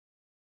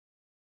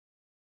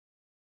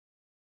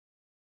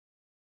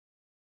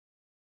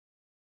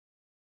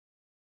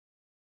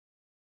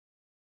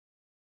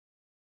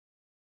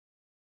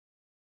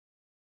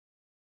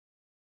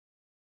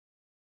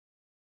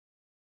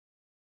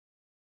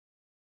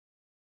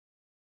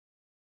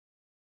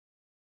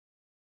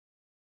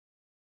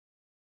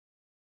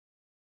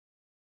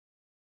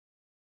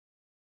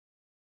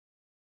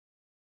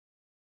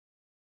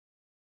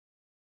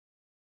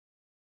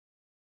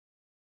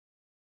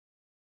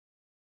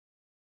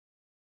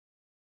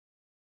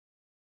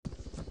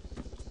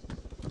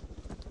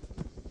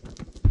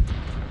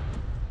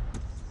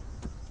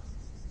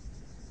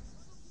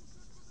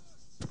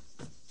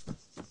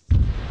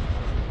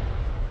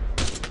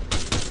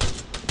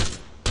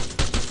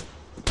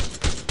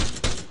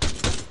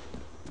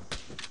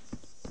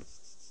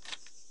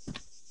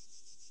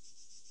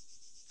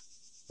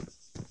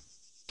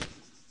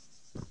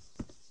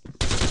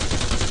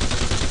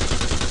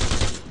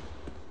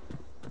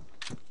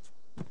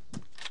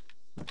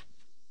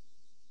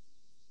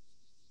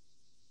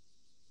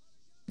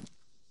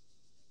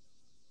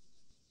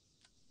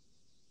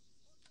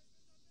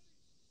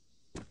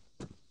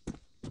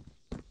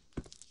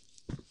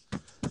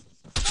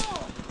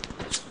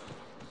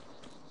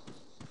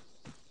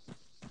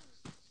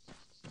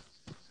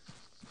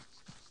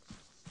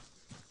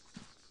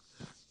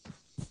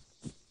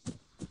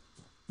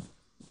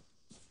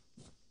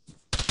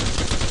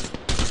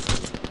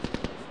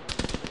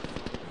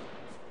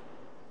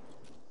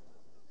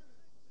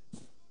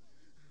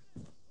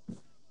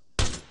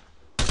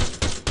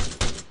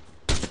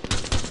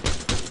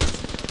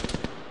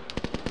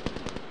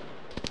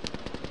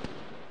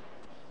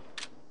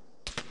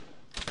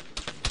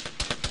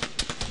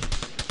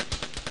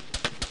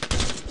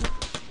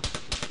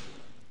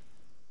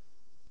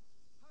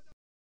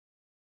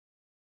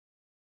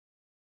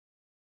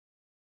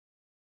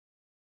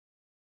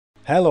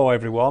Hello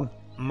everyone,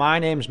 my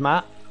name's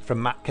Matt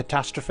from Matt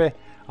Catastrophe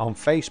on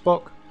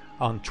Facebook,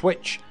 on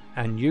Twitch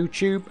and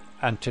YouTube,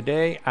 and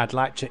today I'd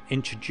like to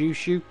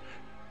introduce you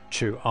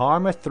to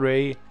Arma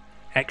 3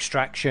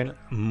 Extraction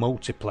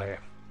Multiplayer.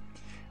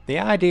 The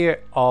idea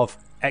of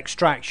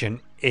Extraction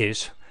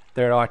is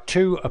there are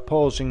two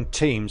opposing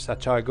teams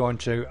that are going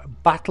to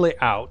battle it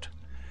out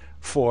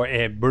for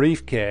a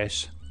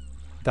briefcase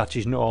that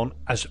is known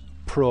as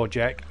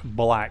Project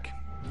Black.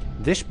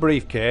 This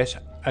briefcase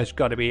has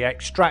got to be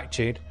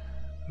extracted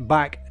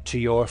back to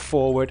your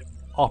forward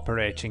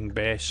operating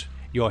base,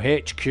 your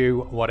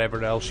HQ,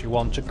 whatever else you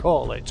want to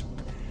call it.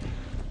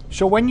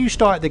 So when you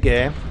start the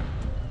game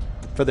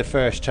for the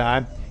first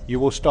time, you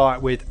will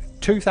start with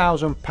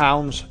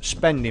 £2,000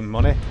 spending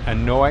money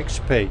and no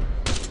XP.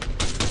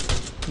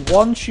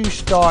 Once you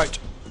start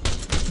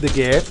the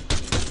game,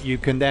 you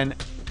can then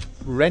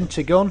rent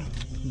a gun,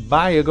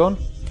 buy a gun,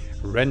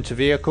 rent a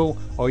vehicle,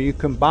 or you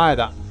can buy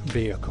that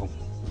vehicle.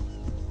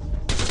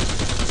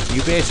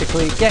 You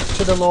basically get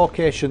to the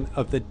location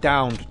of the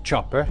downed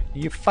chopper,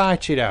 you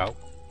fight it out,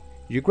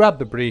 you grab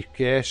the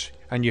briefcase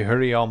and you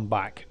hurry on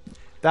back.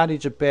 That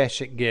is a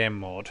basic game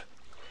mode.